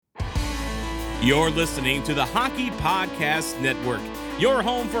You're listening to the Hockey Podcast Network, your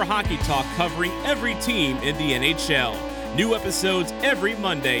home for hockey talk covering every team in the NHL. New episodes every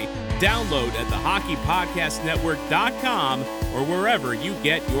Monday. Download at thehockeypodcastnetwork.com or wherever you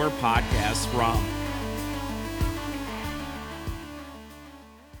get your podcasts from.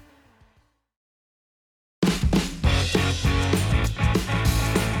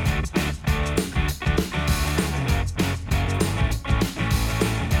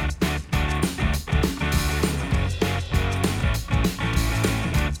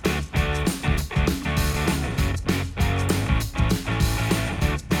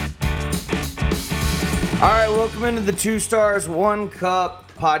 All right, welcome into the Two Stars, One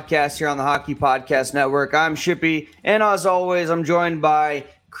Cup podcast here on the Hockey Podcast Network. I'm Shippy, and as always, I'm joined by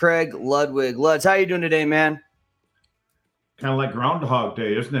Craig Ludwig. Luds, how you doing today, man? Kind of like Groundhog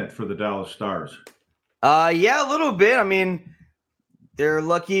Day, isn't it, for the Dallas Stars? Yeah, a little bit. I mean, they're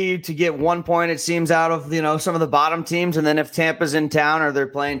lucky to get 1 point, it seems, out of, some of the bottom teams, and then if Tampa's in town or they're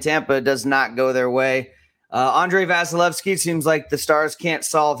playing Tampa, it does not go their way. Andrei Vasilevskiy, seems like the Stars can't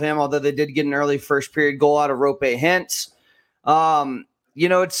solve him, although they did get an early first period goal out of Roope Hintz.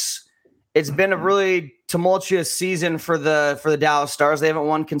 It's been a really tumultuous season for the Dallas Stars. They haven't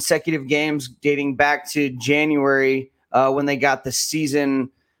won consecutive games dating back to January when they got the season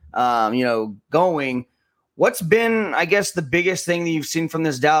going. What's been, I guess, the biggest thing that you've seen from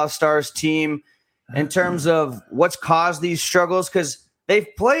this Dallas Stars team in terms of what's caused these struggles? Because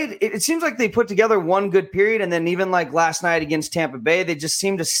they've played, it seems like they put together one good period, and then even like last night against Tampa Bay, they just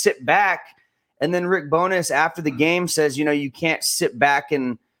seem to sit back. And then Rick Bowness after the game says, you can't sit back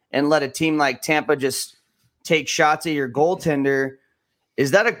and let a team like Tampa just take shots at your goaltender.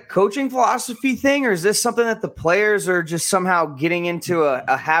 Is that a coaching philosophy thing, or is this something that the players are just somehow getting into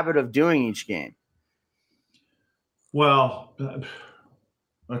a habit of doing each game? Well,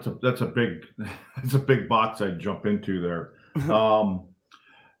 that's a big box I'd jump into there.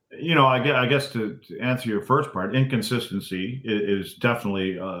 I guess to answer your first part, inconsistency is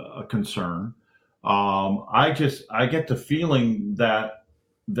definitely a concern. I get the feeling that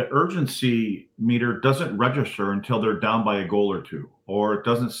the urgency meter doesn't register until they're down by a goal or two, or it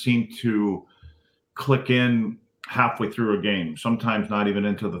doesn't seem to click in halfway through a game, sometimes not even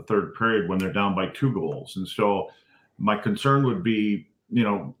into the third period when they're down by 2 goals. And so my concern would be,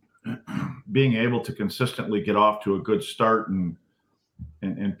 being able to consistently get off to a good start and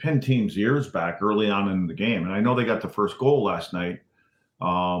pin teams' ears back early on in the game. And I know they got the first goal last night,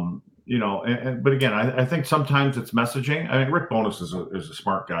 but again, I think sometimes it's messaging. I mean, Rick Bowness is a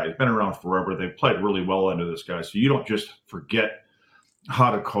smart guy. He's been around forever. They've played really well under this guy. So you don't just forget how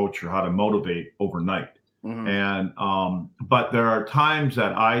to coach or how to motivate overnight. Mm-hmm. And but there are times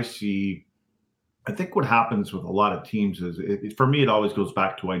that I see, I think what happens with a lot of teams is, for me, it always goes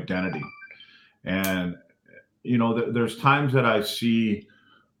back to identity. And there's times that I see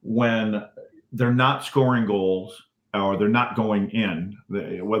when they're not scoring goals or they're not going in,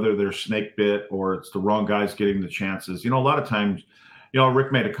 whether they're snake bit or it's the wrong guys getting the chances. A lot of times,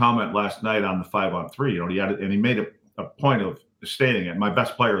 Rick made a comment last night on the 5-on-3, he made a point of stating it. My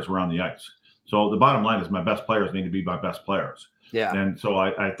best players were on the ice. So the bottom line is my best players need to be my best players. Yeah. And so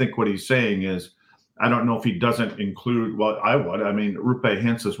I think what he's saying is, I don't know if he doesn't include, well, I would. I mean, Roope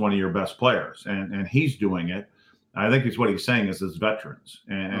Hintz is one of your best players, and he's doing it. I think what he's saying is his veterans,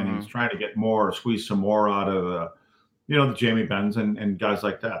 and he's trying to squeeze some more out of the Jamie Benns and guys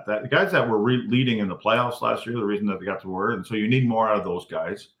like that. The guys that were leading in the playoffs last year, the reason that they got to word, and so you need more out of those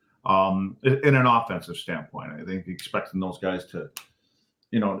guys in an offensive standpoint. I think expecting those guys to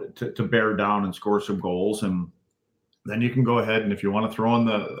bear down and score some goals, and then you can go ahead and if you want to throw in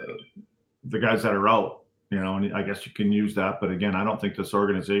the guys that are out, and I guess you can use that. But again, I don't think this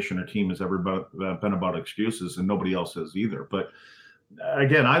organization or team has ever been about excuses, and nobody else has either. But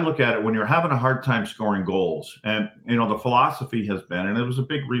again, I look at it when you're having a hard time scoring goals, and the philosophy has been, and it was a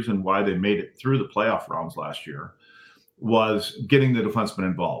big reason why they made it through the playoff rounds last year, was getting the defenseman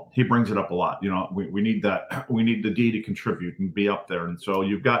involved. He brings it up a lot. We need that. We need the D to contribute and be up there. And so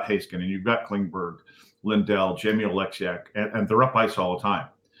you've got Haskin and you've got Klingberg, Lindell, Jamie Oleksiak, and they're up ice all the time.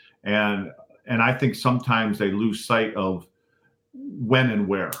 And I think sometimes they lose sight of when and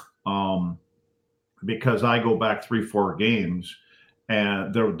where, because I go back 3-4 games,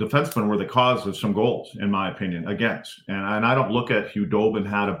 and the defensemen were the cause of some goals, in my opinion, against. And I don't look at Hudobin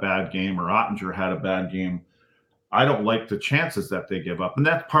had a bad game or Ottinger had a bad game. I don't like the chances that they give up, and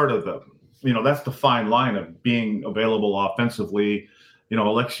that's part of that's the fine line of being available offensively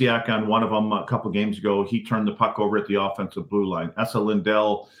Alexiak on one of them a couple games ago, he turned the puck over at the offensive blue line. Esa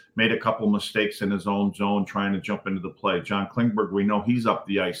Lindell made a couple mistakes in his own zone trying to jump into the play. John Klingberg, we know he's up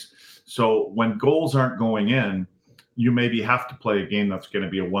the ice. So when goals aren't going in, you maybe have to play a game that's going to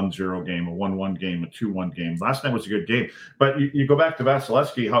be a 1-0 game, a 1-1 game, a 2-1 game. Last night was a good game. But you go back to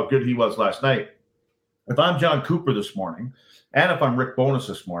Vasilevsky, how good he was last night. If I'm John Cooper this morning, and if I'm Rick Bowness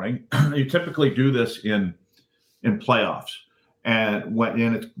this morning, you typically do this in playoffs. And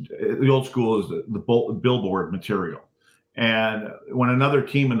the old school is the billboard material. And when another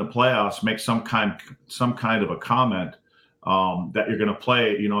team in the playoffs makes some kind of a comment that you're going to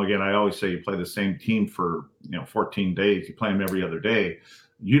play, again, I always say you play the same team for 14 days. You play them every other day.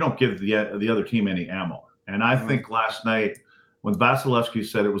 You don't give the other team any ammo. And I think last night when Vasilevsky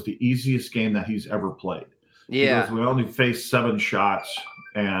said it was the easiest game that he's ever played. Yeah, because we only faced 7 shots,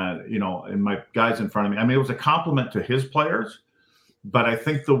 and and my guys in front of me. I mean, it was a compliment to his players, but I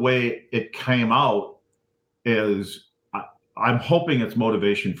think the way it came out is I'm hoping it's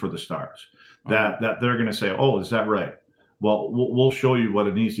motivation for the Stars that they're going to say, "Oh, is that right? Well, we'll show you what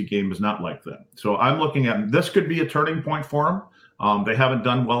an easy game is not like then." So I'm looking at this could be a turning point for them. They haven't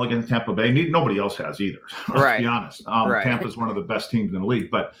done well against Tampa Bay. Nobody else has either. Let's be honest. Tampa's one of the best teams in the league,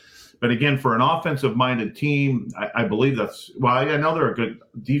 but again, for an offensive-minded team, I believe I know they're a good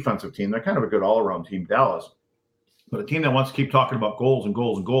defensive team. They're kind of a good all-around team, Dallas. But a team that wants to keep talking about goals and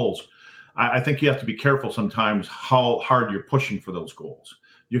goals and goals, I think you have to be careful sometimes how hard you're pushing for those goals.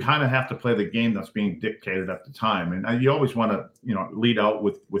 You kind of have to play the game that's being dictated at the time. And you always want to, lead out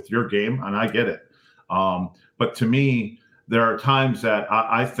with your game, and I get it. But to me, there are times that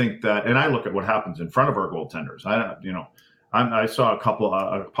I think that, and I look at what happens in front of our goaltenders. I saw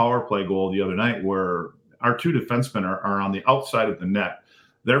a power play goal the other night where our 2 defensemen are on the outside of the net.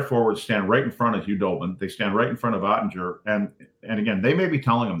 Their forwards stand right in front of Hudobin. They stand right in front of Ottinger. And again, they may be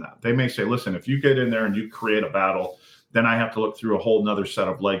telling them that. They may say, listen, if you get in there and you create a battle, then I have to look through a whole nother set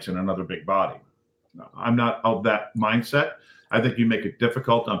of legs and another big body. I'm not of that mindset. I think you make it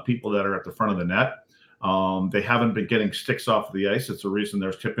difficult on people that are at the front of the net. They haven't been getting sticks off the ice. It's the reason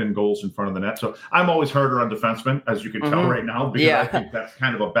there's tip-in goals in front of the net. So I'm always harder on defensemen, as you can tell right now, because I think that's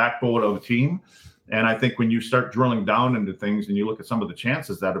kind of a backbone of a team. And I think when you start drilling down into things and you look at some of the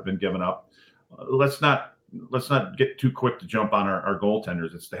chances that have been given up, let's not get too quick to jump on our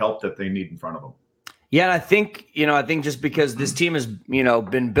goaltenders. It's the help that they need in front of them. Yeah, and I think just because this team has,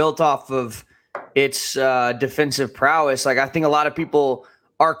 been built off of its defensive prowess, like I think a lot of people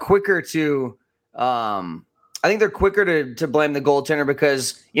are quicker to I think they're quicker to blame the goaltender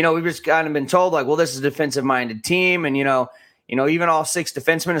because, we've just kind of been told like, well, this is a defensive minded team. And, even all 6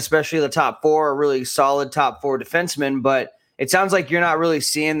 defensemen, especially the top 4 are really solid top 4 defensemen. But it sounds like you're not really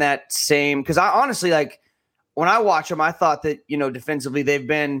seeing that same, because I honestly, like when I watch them, I thought that, defensively they've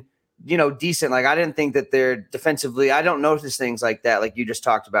been, decent. Like I didn't think that they're defensively, I don't notice things like that. Like you just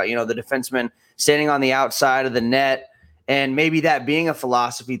talked about, the defenseman standing on the outside of the net and maybe that being a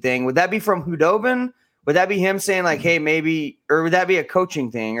philosophy thing. Would that be from Hudobin? Would that be him saying like, hey, maybe, or would that be a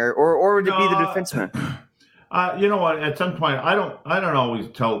coaching thing or would it be the defenseman? You know what? At some point, I don't always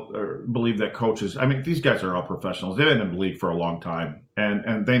tell or believe that coaches. I mean, these guys are all professionals. They've been in the league for a long time,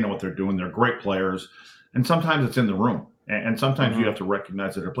 and they know what they're doing. They're great players, and sometimes it's in the room, and sometimes you have to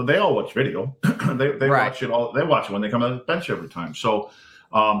recognize it. But they all watch video. they watch it all. They watch it when they come on the bench every time. So,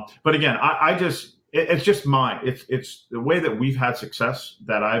 but again, it's just mine. It's the way that we've had success.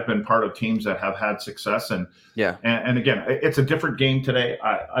 That I've been part of teams that have had success, and again, it's a different game today.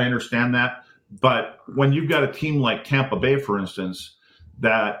 I understand that. But when you've got a team like Tampa Bay, for instance,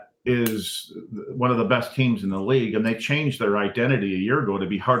 that is one of the best teams in the league, and they changed their identity a year ago to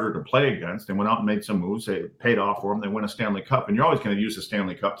be harder to play against, and went out and made some moves. They paid off for them. They win a Stanley Cup, and you're always going to use the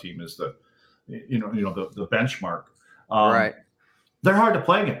Stanley Cup team as the benchmark. Right. They're hard to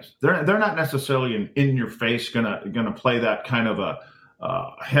play against. They're not necessarily in your face gonna play that kind of a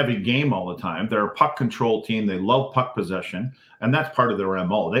heavy game all the time. They're a puck control team. They love puck possession, and that's part of their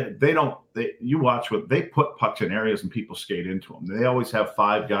MO. You watch what they put pucks in areas and people skate into them. They always have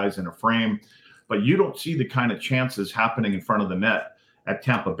 5 guys in a frame, but you don't see the kind of chances happening in front of the net at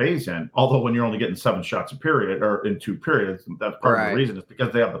Tampa Bay's end. Although when you're only getting 7 shots a period or in 2 periods, that's part of the reason. It's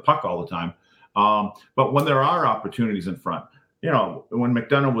because they have the puck all the time. But when there are opportunities in front, when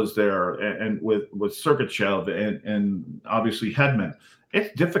McDonough was there and with Sergachev and obviously Hedman,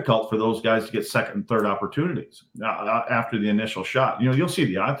 it's difficult for those guys to get second and third opportunities after the initial shot. You'll see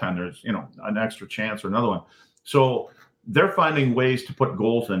the odd time there's, an extra chance or another one. So they're finding ways to put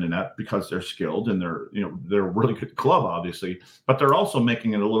goals in the net because they're skilled and they're a really good club, obviously, but they're also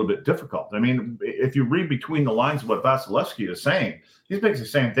making it a little bit difficult. I mean, if you read between the lines of what Vasilevsky is saying, he's basically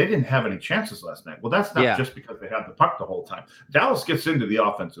saying they didn't have any chances last night. Well, that's not just because they had the puck the whole time. Dallas gets into the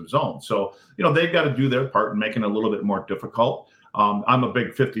offensive zone. So, they've got to do their part in making it a little bit more difficult. I'm a big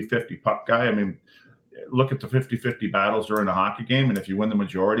 50-50 puck guy. I mean, look at the 50-50 battles during a hockey game, and if you win the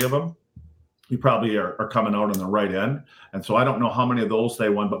majority of them, you probably are coming out on the right end. And so I don't know how many of those they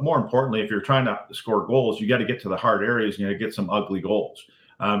won, but more importantly, if you're trying to score goals, you got to get to the hard areas and you got to get some ugly goals.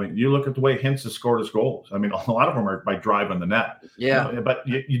 You look at the way Hintz has scored his goals. I mean, a lot of them are by driving the net. Yeah. But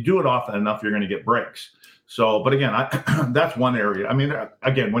you do it often enough, you're going to get breaks. So, but again, that's one area. I mean,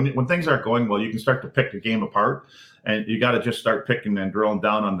 again, when things aren't going well, you can start to pick the game apart, and you got to just start picking and drilling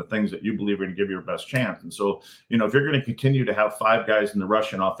down on the things that you believe are going to give you your best chance. And so, if you're going to continue to have five guys in the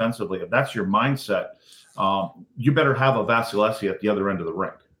Russian offensively, if that's your mindset, you better have a Vasilevsky at the other end of the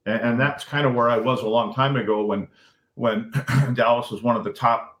rink. And that's kind of where I was a long time ago when Dallas was one of the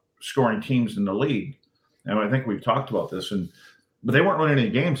top scoring teams in the league. And I think we've talked about this, but they weren't winning any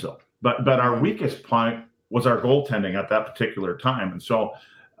games though. But our weakest point was our goaltending at that particular time. And so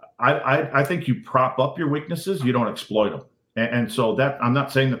I think you prop up your weaknesses, you don't exploit them. And so that, I'm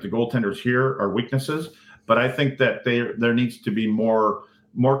not saying that the goaltenders here are weaknesses, but I think that there needs to be more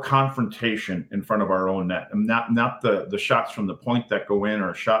confrontation in front of our own net, and not the shots from the point that go in or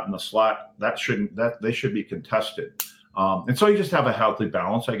a shot in the slot. They should be contested. And so you just have a healthy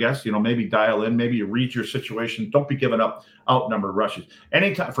balance, I guess. Maybe dial in, maybe you read your situation. Don't be giving up outnumbered rushes.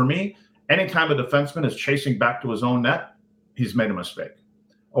 Anytime a defenseman is chasing back to his own net, he's made a mistake.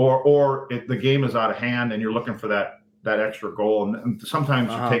 Or if the game is out of hand and you're looking for that extra goal, and sometimes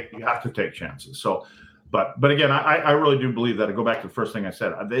you have to take chances. So, but again, I really do believe that. I go back to the first thing I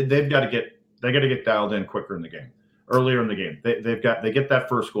said. They got to get dialed in quicker in the game, earlier in the game. They get that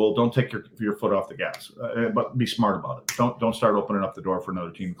first goal. Don't take your foot off the gas, but be smart about it. Don't start opening up the door for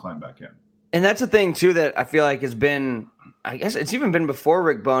another team to climb back in. And that's the thing too that I feel like has been. I guess it's even been before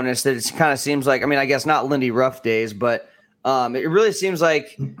Rick Bowness that it kind of seems like. I mean, I guess not Lindy Ruff days, but. It really seems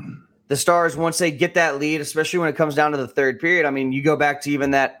like the Stars, once they get that lead, especially when it comes down to the third period, I mean, you go back to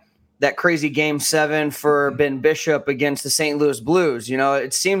even that crazy Game 7 for Ben Bishop against the St. Louis Blues.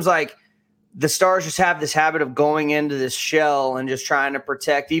 It seems like the Stars just have this habit of going into this shell and just trying to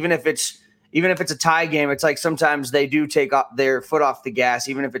protect, even if it's a tie game. It's like sometimes they do take their foot off the gas,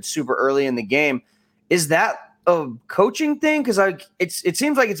 even if it's super early in the game. Is that a coaching thing? Because it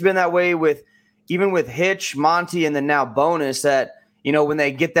seems like it's been that way even with Hitch, Monty, and then now Bowness, that, when they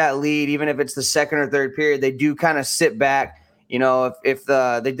get that lead, even if it's the second or third period, they do kind of sit back. If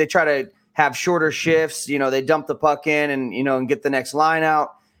they try to have shorter shifts, they dump the puck in and get the next line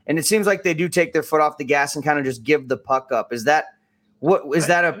out. And it seems like they do take their foot off the gas and kind of just give the puck up. Is that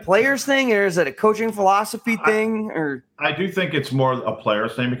a player's thing, or is it a coaching philosophy thing? Or I do think it's more a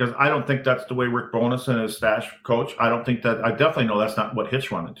player's thing, because I don't think that's the way Rick Bowness and his staff coach. I definitely know that's not what Hitch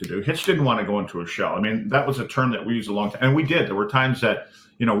wanted to do. Hitch didn't want to go into a shell. I mean, that was a term that we used a long time, and we did. There were times that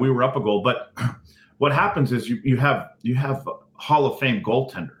we were up a goal, but what happens is you have Hall of Fame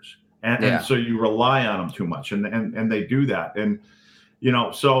goaltenders, and so you rely on them too much, and they do that, and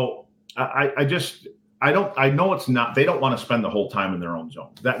so I know it's not. They don't want to spend the whole time in their own zone.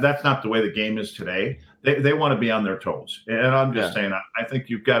 That's not the way the game is today. They want to be on their toes. And I'm just saying, I think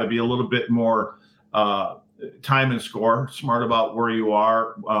you've got to be a little bit more time and score, smart about where you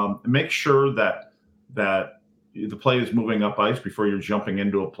are. Make sure that the play is moving up ice before you're jumping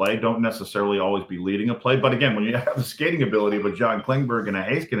into a play. Don't necessarily always be leading a play. But again, when you have the skating ability of a John Klingberg and a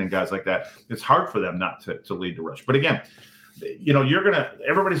Heiskanen and guys like that, it's hard for them not to lead the rush. But again,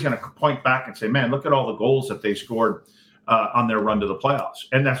 everybody's going to point back and say, man, look at all the goals that they scored on their run to the playoffs.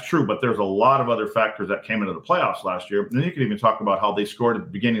 And that's true, but there's a lot of other factors that came into the playoffs last year. And then you could even talk about how they scored at the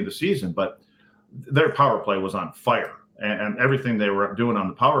beginning of the season, but their power play was on fire, and everything they were doing on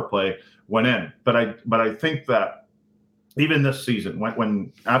the power play went in. But I think that even this season,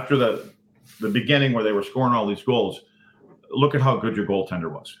 when after the beginning where they were scoring all these goals, look at how good your goaltender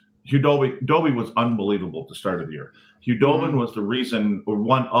was. Hudobin was unbelievable at the start of the year. Hudobin was the reason, or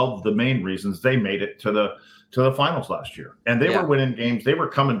one of the main reasons, they made it to the finals last year. And they were winning games. They were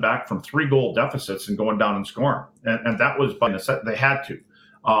coming back from 3-goal deficits and going down and scoring. And that was by necessity. They had to.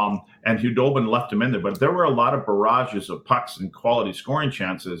 And Hudobin left them in there. But there were a lot of barrages of pucks and quality scoring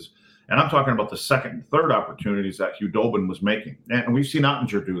chances. And I'm talking about the second and third opportunities that Hudobin was making. And we've seen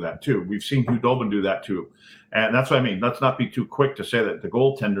Ottinger do that too. We've seen Hudobin do that too. And that's what I mean. Let's not be too quick to say that the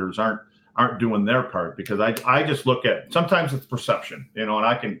goaltenders aren't doing their part, because I just look at, sometimes it's perception, and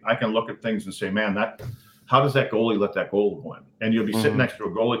I can look at things and say, man, how does that goalie let that goal go in? And you'll be sitting next to a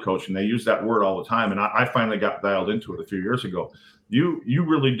goalie coach, and they use that word all the time. And I finally got dialed into it a few years ago. You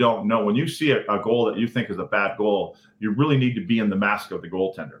really don't know. When you see a goal that you think is a bad goal, you really need to be in the mask of the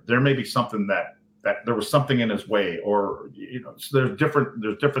goaltender. There may be something that there was something in his way, or so there's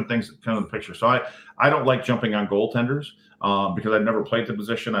different things that come in the picture. So I don't like jumping on goaltenders because I've never played the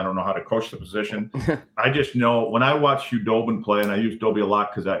position. I don't know how to coach the position. I just know when I watch Hugh Dobin play, and I use Dobie a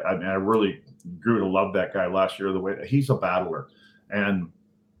lot because I really grew to love that guy last year. The way he's a battler, and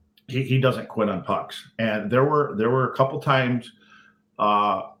he doesn't quit on pucks. And there were a couple times,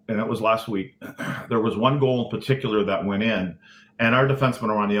 and it was last week. There was one goal in particular that went in, and our defensemen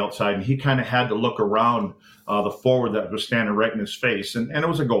were on the outside, and he kind of had to look around the forward that was standing right in his face, and it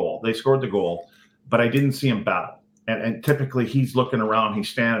was a goal. They scored the goal, but I didn't see him battle. And typically he's looking around, he's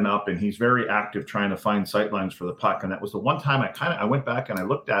standing up, and he's very active trying to find sight lines for the puck. And that was the one time I went back and I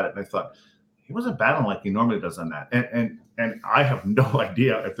looked at it and I thought, he wasn't battling like he normally does on that. And I have no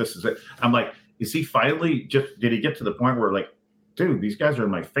idea if this is it. I'm like, is he finally did he get to the point where, like, dude, these guys are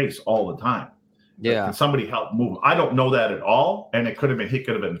in my face all the time? Yeah. Can somebody help move him? I don't know that at all. And he could have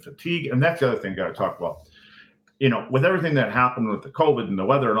been fatigued. And that's the other thing I got to talk about. With everything that happened with the COVID and the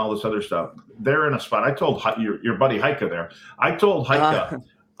weather and all this other stuff, they're in a spot. I told your buddy Heike there. I told Heike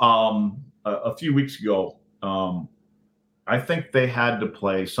a few weeks ago, I think they had to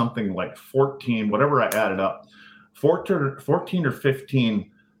play something like 14, whatever I added up, 14 or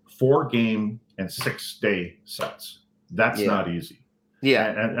 15 4-game and 6-day sets. That's not easy. Yeah.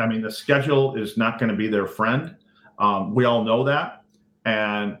 And I mean, the schedule is not going to be their friend. We all know that.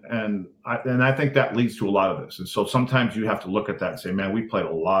 And I think that leads to a lot of this. And so sometimes you have to look at that and say, man, we played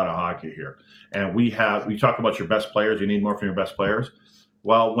a lot of hockey here. And we talk about your best players. You need more from your best players.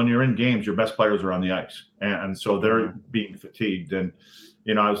 Well, when you're in games, your best players are on the ice. And so they're being fatigued. And,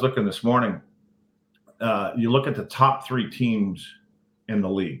 I was looking this morning, you look at the top 3 teams in the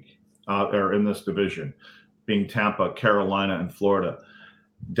league or in this division, being Tampa, Carolina, and Florida.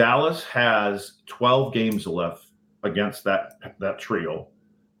 Dallas has 12 games left against that trio.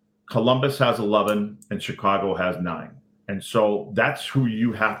 Columbus has 11 and Chicago has 9. And so that's who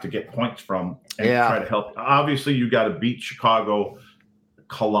you have to get points from and try to help. Obviously, you got to beat Chicago,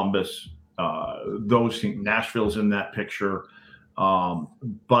 Columbus, those teams. Nashville's in that picture.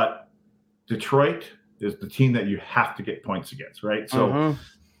 But Detroit is the team that you have to get points against, right? So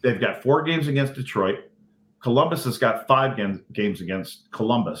they've got 4 games against Detroit. Columbus has got 5 games against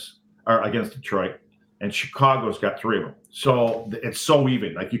Detroit. And Chicago's got 3 of them. So it's so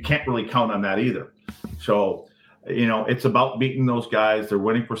even. Like, you can't really count on that either. So, it's about beating those guys. Their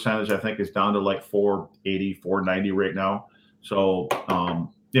winning percentage, I think, is down to like 480, 490 right now. So, and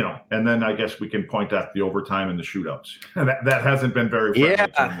then I guess we can point at the overtime and the shootouts. that hasn't been very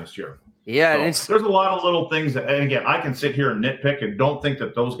friendly this year. Yeah. So there's a lot of little things that, and again, I can sit here and nitpick and don't think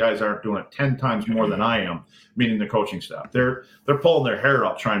that those guys aren't doing it 10 times more than I am, meaning the coaching staff. They're pulling their hair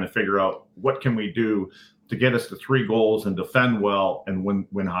out trying to figure out what can we do to get us to 3 goals and defend well and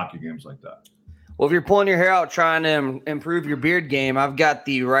win hockey games like that. Well, if you're pulling your hair out trying to improve your beard game, I've got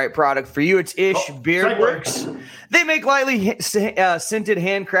the right product for you. It's Ish Beard Works. They make lightly scented,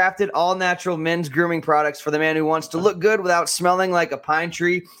 handcrafted, all-natural men's grooming products for the man who wants to look good without smelling like a pine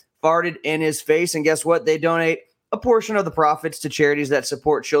tree farted in his face. And guess what? They donate a portion of the profits to charities that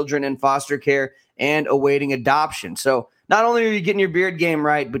support children in foster care and awaiting adoption. So not only are you getting your beard game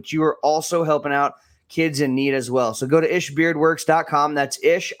right, but you are also helping out kids in need as well. So go to ishbeardworks.com. That's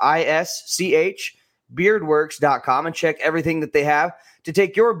Ish, I-S-C-H, beardworks.com, and check everything that they have to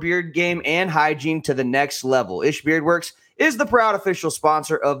take your beard game and hygiene to the next level. Ish Beard Works is the proud official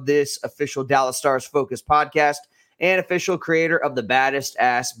sponsor of this official Dallas Stars Focus podcast and official creator of the baddest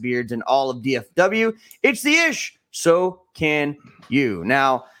ass beards in all of DFW. It's the Ish. So can you.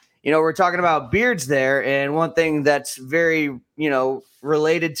 Now, we're talking about beards there, and one thing that's very,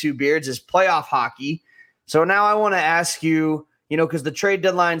 related to beards is playoff hockey. So now I want to ask you, because the trade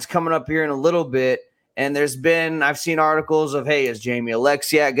deadline's coming up here in a little bit, and I've seen articles of, hey, is Jamie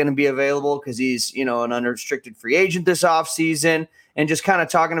Alexiak going to be available because he's, an unrestricted free agent this offseason, and just kind of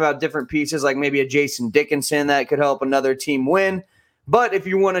talking about different pieces like maybe a Jason Dickinson that could help another team win. But if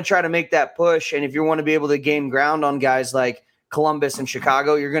you want to try to make that push, and if you want to be able to gain ground on guys like Columbus and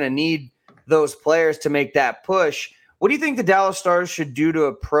Chicago, you're going to need those players to make that push. What do you think the Dallas Stars should do to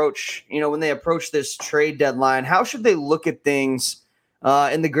approach, when they approach this trade deadline? How should they look at things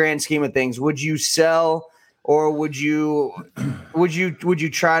in the grand scheme of things? Would you sell, or are they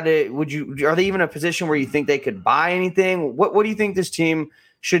even in a position where you think they could buy anything? What do you think this team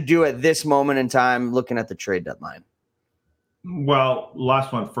should do at this moment in time looking at the trade deadline? Well,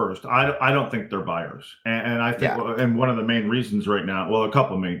 last one first. I don't think they're buyers, and I think, and one of the main reasons right now, well, a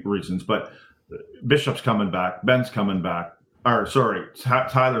couple of main reasons, but Bishop's coming back, Ben's coming back, or sorry,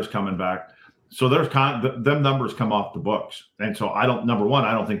 Tyler's coming back. So there's them numbers come off the books, and so number one,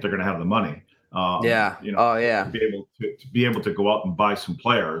 I don't think they're going to have the money. To be able to go out and buy some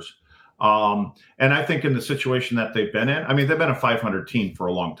players. And I think in the situation that they've been in, I mean, they've been a 500 team for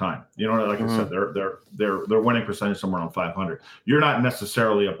a long time. Like I said, their winning percentage somewhere around 500. You're not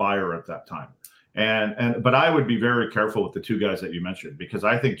necessarily a buyer at that time. But I would be very careful with the two guys that you mentioned, because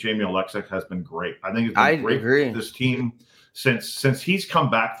I think Jamie Oleksiak has been great. I think it's been great for this team since he's come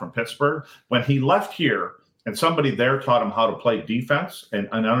back from Pittsburgh. When he left here and somebody there taught him how to play defense and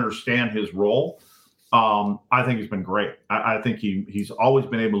understand his role, I think he's been great. I think he's always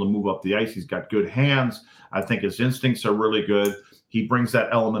been able to move up the ice. He's got good hands. I think his instincts are really good. He brings that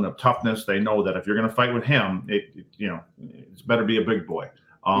element of toughness. They know that if you're going to fight with him, it's better be a big boy.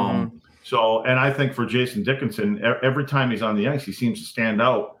 So, and I think for Jason Dickinson, every time he's on the ice, he seems to stand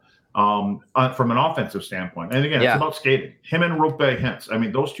out from an offensive standpoint. And again, it's about skating. Him and Roope Hintz. I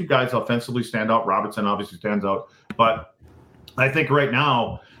mean, those two guys offensively stand out. Robertson obviously stands out. But I think right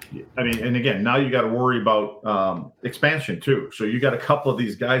now, I mean, and again, now you got to worry about expansion too. So you got a couple of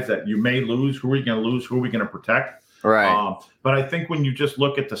these guys that you may lose. Who are you going to lose? Who are we going to protect? Right. But I think when you just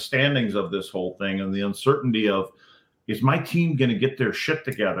look at the standings of this whole thing and the uncertainty of, is my team going to get their shit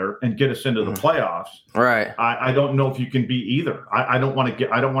together and get us into the playoffs? Right. I don't know if you can be either. I don't want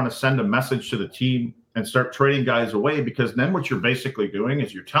to send a message to the team and start trading guys away, because then what you're basically doing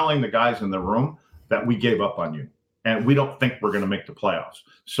is you're telling the guys in the room that we gave up on you and we don't think we're going to make the playoffs.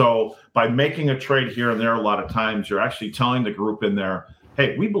 So by making a trade here and there, a lot of times you're actually telling the group in there,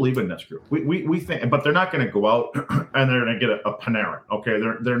 hey, we believe in this group. We think, but they're not going to go out and they're going to get a Panarin. Okay.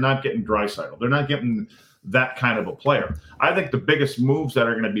 They're not getting Draisaitl. They're not getting that kind of a player. I think the biggest moves that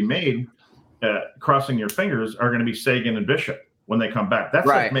are going to be made, crossing your fingers, are going to be Seguin and Bishop when they come back. That's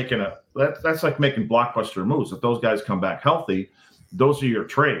right. That's like making blockbuster moves. If those guys come back healthy, those are your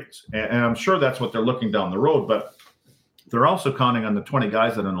trades. And I'm sure that's what they're looking down the road, but they're also counting on the 20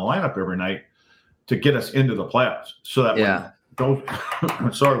 guys that are in the lineup every night to get us into the playoffs, so that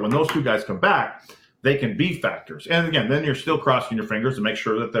when those two guys come back, they can be factors. And again, then you're still crossing your fingers to make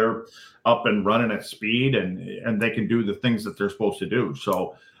sure that they're up and running at speed and they can do the things that they're supposed to do.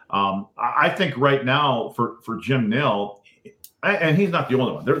 So I think right now for Jim Nill, and he's not the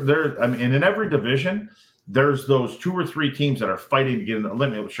only one. I mean, and in every division, there's those two or three teams that are fighting to get in the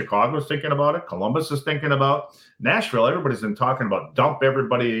limit. Chicago's thinking about it. Columbus is thinking about Nashville. Everybody's been talking about dump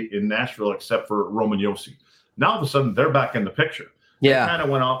everybody in Nashville except for Roman Josi. Now all of a sudden they're back in the picture. Yeah, they kind of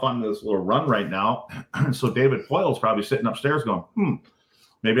went off on this little run right now. So David Poyle's probably sitting upstairs going,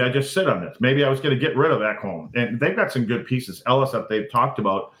 maybe I just sit on this. Maybe I was going to get rid of Ekholm. And they've got some good pieces, Ellis, that they've talked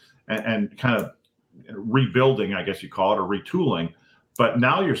about and kind of rebuilding, I guess you call it, or retooling. But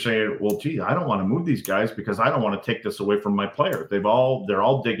now you're saying, well, gee, I don't want to move these guys because I don't want to take this away from my players. They're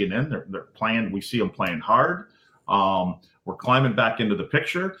all digging in. They're playing. We see them playing hard. We're climbing back into the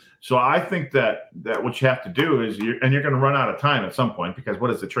picture. So I think that what you have to do is you're going to run out of time at some point, because what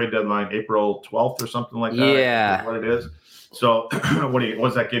is the trade deadline? April 12th or something like that? Yeah. What it is. So what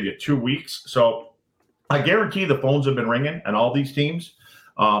does that give you? 2 weeks. So I guarantee the phones have been ringing and all these teams.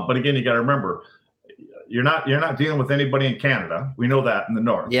 But again, you got to remember, you're not dealing with anybody in Canada. We know that in the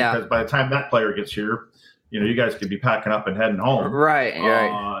North. Yeah. Because by the time that player gets here, you guys could be packing up and heading home. Right.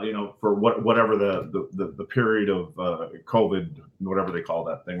 For whatever the period of COVID, whatever they call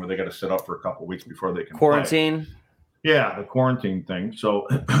that thing, where they got to sit up for a couple of weeks before they can quarantine. Play. Yeah, the quarantine thing. So,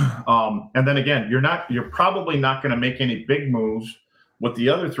 and then again, you're probably not going to make any big moves with the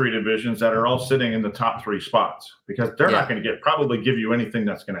other three divisions that are all sitting in the top three spots, because they're not going to probably give you anything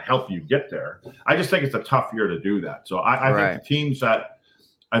that's going to help you get there. I just think it's a tough year to do that. So I think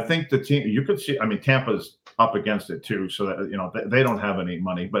the teams that you could see, I mean, Tampa's up against it too. So that, they don't have any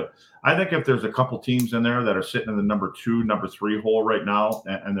money, but I think if there's a couple teams in there that are sitting in the number 2, number 3 hole right now,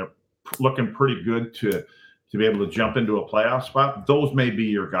 and they're looking pretty good to be able to jump into a playoff spot, those may be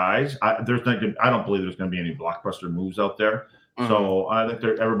your guys. I don't believe there's going to be any blockbuster moves out there. Mm-hmm. So I think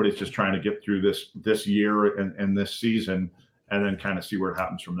everybody's just trying to get through this year and this season, and then kind of see where it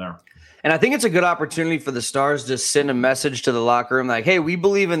happens from there. And I think it's a good opportunity for the Stars to send a message to the locker room like, hey, we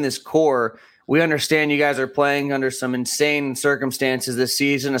believe in this core. We understand you guys are playing under some insane circumstances this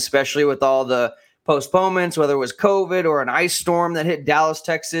season, especially with all the postponements, whether it was COVID or an ice storm that hit Dallas,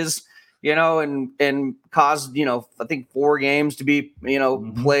 Texas, and caused, I think 4 games to be,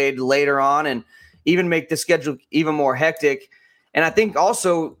 played later on, and even make the schedule even more hectic. And I think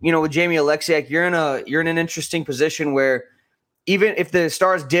also, with Jamie Oleksiak, you're in an interesting position where even if the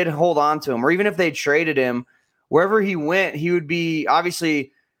Stars did hold on to him, or even if they traded him, wherever he went, he would be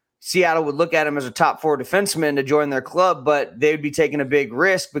obviously Seattle would look at him as a top 4 defenseman to join their club, but they would be taking a big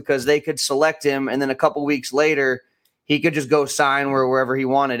risk because they could select him, and then a couple weeks later, he could just go sign wherever he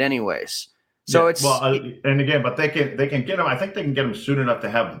wanted anyways. So it's and again, but they can get him. I think they can get him soon enough to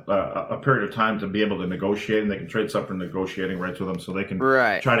have a period of time to be able to negotiate, and they can trade stuff for negotiating rights with him, so they can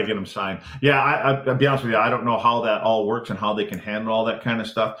try to get him signed. Yeah, I'll be honest with you, I don't know how that all works and how they can handle all that kind of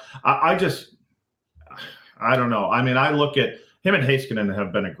stuff. I don't know. I mean, I look at him and Heiskanen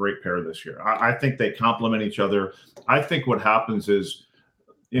have been a great pair this year. I think they complement each other. I think what happens is,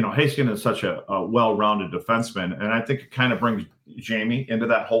 Heiskanen is such a well-rounded defenseman, and I think it kind of brings Jamie into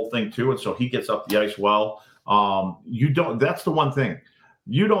that whole thing too, and so he gets up the ice well. That's the one thing.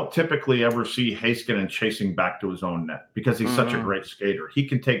 You don't typically ever see Heiskanen chasing back to his own net because he's such a great skater. He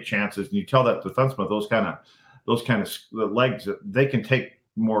can take chances, and you tell that defenseman those kind of legs, they can take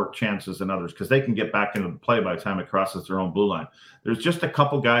more chances than others because they can get back into the play by the time it crosses their own blue line. There's just a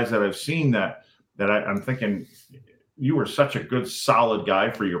couple guys that I've seen that I'm thinking, you were such a good, solid guy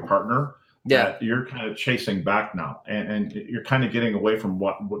for your partner that you're kind of chasing back now. And you're kind of getting away from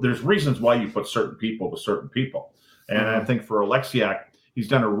there's reasons why you put certain people with certain people. And I think for Oleksiak, he's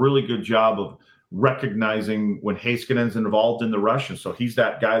done a really good job of recognizing when Heiskanen's involved in the rush. And so he's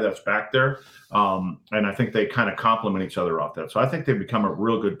that guy that's back there. And I think they kind of complement each other off that. So I think they've become a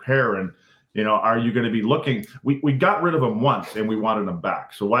real good pair. And, are you going to be looking? We got rid of him once and we wanted him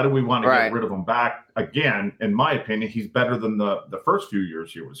back. So why do we want to get rid of him back again? In my opinion, he's better than the first few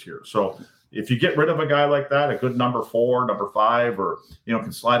years he was here. So if you get rid of a guy like that, a good number 4, number 5, or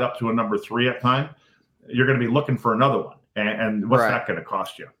can slide up to a number 3 at time, you're going to be looking for another one. And what's that going to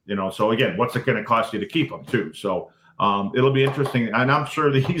cost you? So again, what's it going to cost you to keep him too? So it'll be interesting, and I'm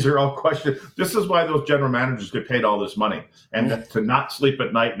sure these are all questions. This is why those general managers get paid all this money, and to not sleep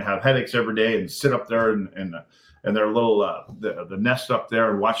at night and have headaches every day and sit up there and their little the nest up there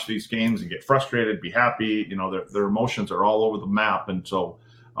and watch these games and get frustrated, be happy. Their emotions are all over the map, and so.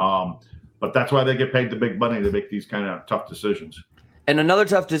 But that's why they get paid the big money to make these kind of tough decisions. And another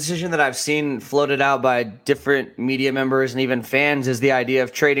tough decision that I've seen floated out by different media members and even fans is the idea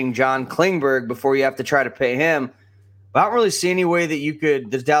of trading John Klingberg before you have to try to pay him. But I don't really see any way that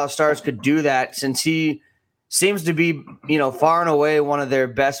the Dallas Stars could do that, since he seems to be, far and away one of their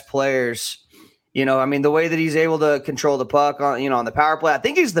best players. The way that he's able to control the puck on the power play, I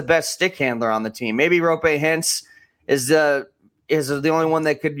think he's the best stick handler on the team. Maybe Roope Hintz is the only one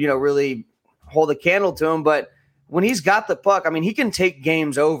that could, really hold a candle to him. But when he's got the puck, he can take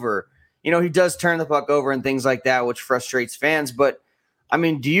games over. He does turn the puck over and things like that, which frustrates fans. But,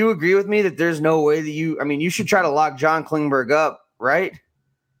 do you agree with me that there's no way that you should try to lock John Klingberg up, right?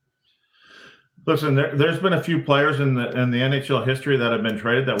 Listen, there's been a few players in the NHL history that have been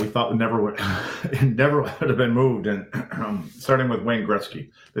traded that we thought never would have been moved, and starting with Wayne Gretzky.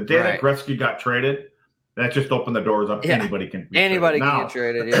 The day that Gretzky got traded, that just opened the doors up. Anybody can get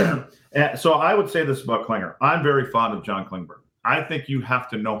traded. Yeah. So I would say this about Klinger. I'm very fond of John Klingberg. I think you have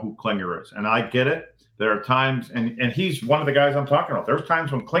to know who Klinger is, and I get it. There are times, and he's one of the guys I'm talking about. There's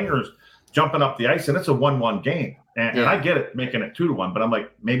times when Klinger's jumping up the ice, and it's a 1-1 game. And I get it, making it 2-1, but I'm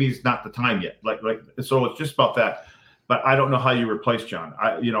like, maybe it's not the time yet. So it's just about that. But I don't know how you replace John.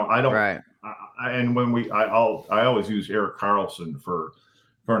 I don't. Right. And when I always use Erik Karlsson for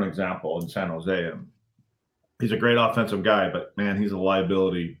an example in San Jose. And he's a great offensive guy, but man, he's a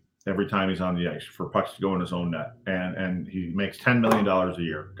liability every time he's on the ice for pucks to go in his own net. And he makes $10 million a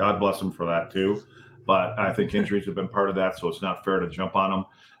year. God bless him for that too. But I think injuries have been part of that, so it's not fair to jump on him.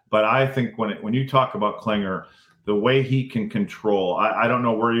 But I think when you talk about Klinger, the way he can control, I don't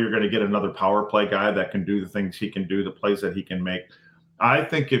know where you're going to get another power play guy that can do the things he can do, the plays that he can make. I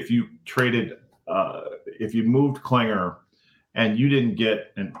think if you moved Klinger and you didn't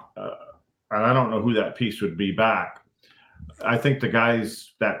get, and I don't know who that piece would be back, I think the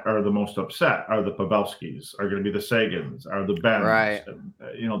guys that are the most upset are the Pavelskis, are going to be the Sagans, are the Bens, right.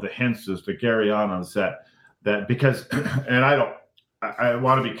 The Hintzes, the Garyanas, that because, and I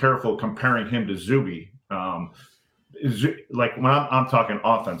want to be careful comparing him to Zuby. Like when I'm talking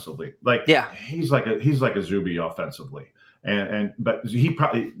offensively, he's like a Zuby offensively, but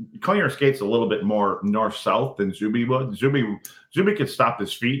Klinger skates a little bit more north-south than Zuby would. Zuby could stop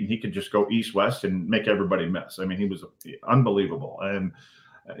his feet and he could just go east-west and make everybody miss. He was unbelievable, and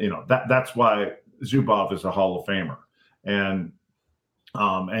that's why Zubov is a Hall of Famer, and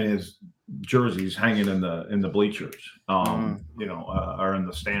his jerseys hanging in the bleachers, are in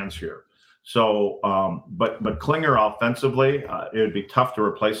the stands here. So, but Klinger offensively, it would be tough to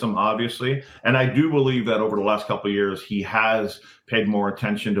replace him, obviously. And I do believe that over the last couple of years, he has paid more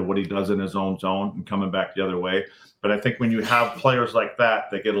attention to what he does in his own zone and coming back the other way. But I think when you have players like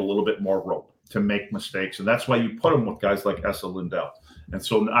that, they get a little bit more rope to make mistakes. And that's why you put them with guys like Esa Lindell. And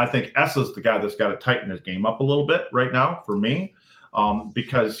so I think Esa's the guy that's got to tighten his game up a little bit right now for me.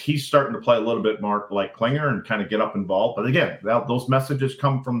 Because he's starting to play a little bit more like Klinger and kind of get up involved. But again, those messages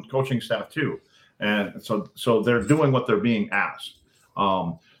come from coaching staff too. And so they're doing what they're being asked.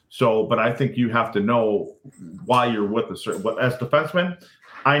 But I think you have to know why you're with a certain, but as defensemen,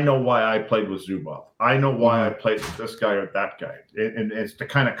 I know why I played with Zubov. I know why I played with this guy or that guy. And it's to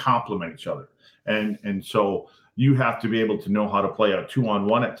kind of complement each other. And so you have to be able to know how to play a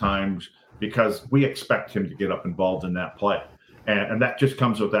 2-on-1 at times because we expect him to get up involved in that play. And that just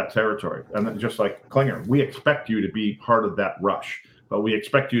comes with that territory. And just like Klinger, we expect you to be part of that rush, but we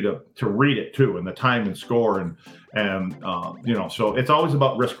expect you to read it too, and the time and score. And so it's always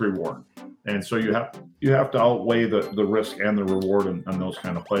about risk reward. And so you have to outweigh the risk and the reward in those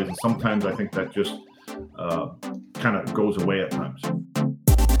kind of plays. And sometimes I think that just kind of goes away at times.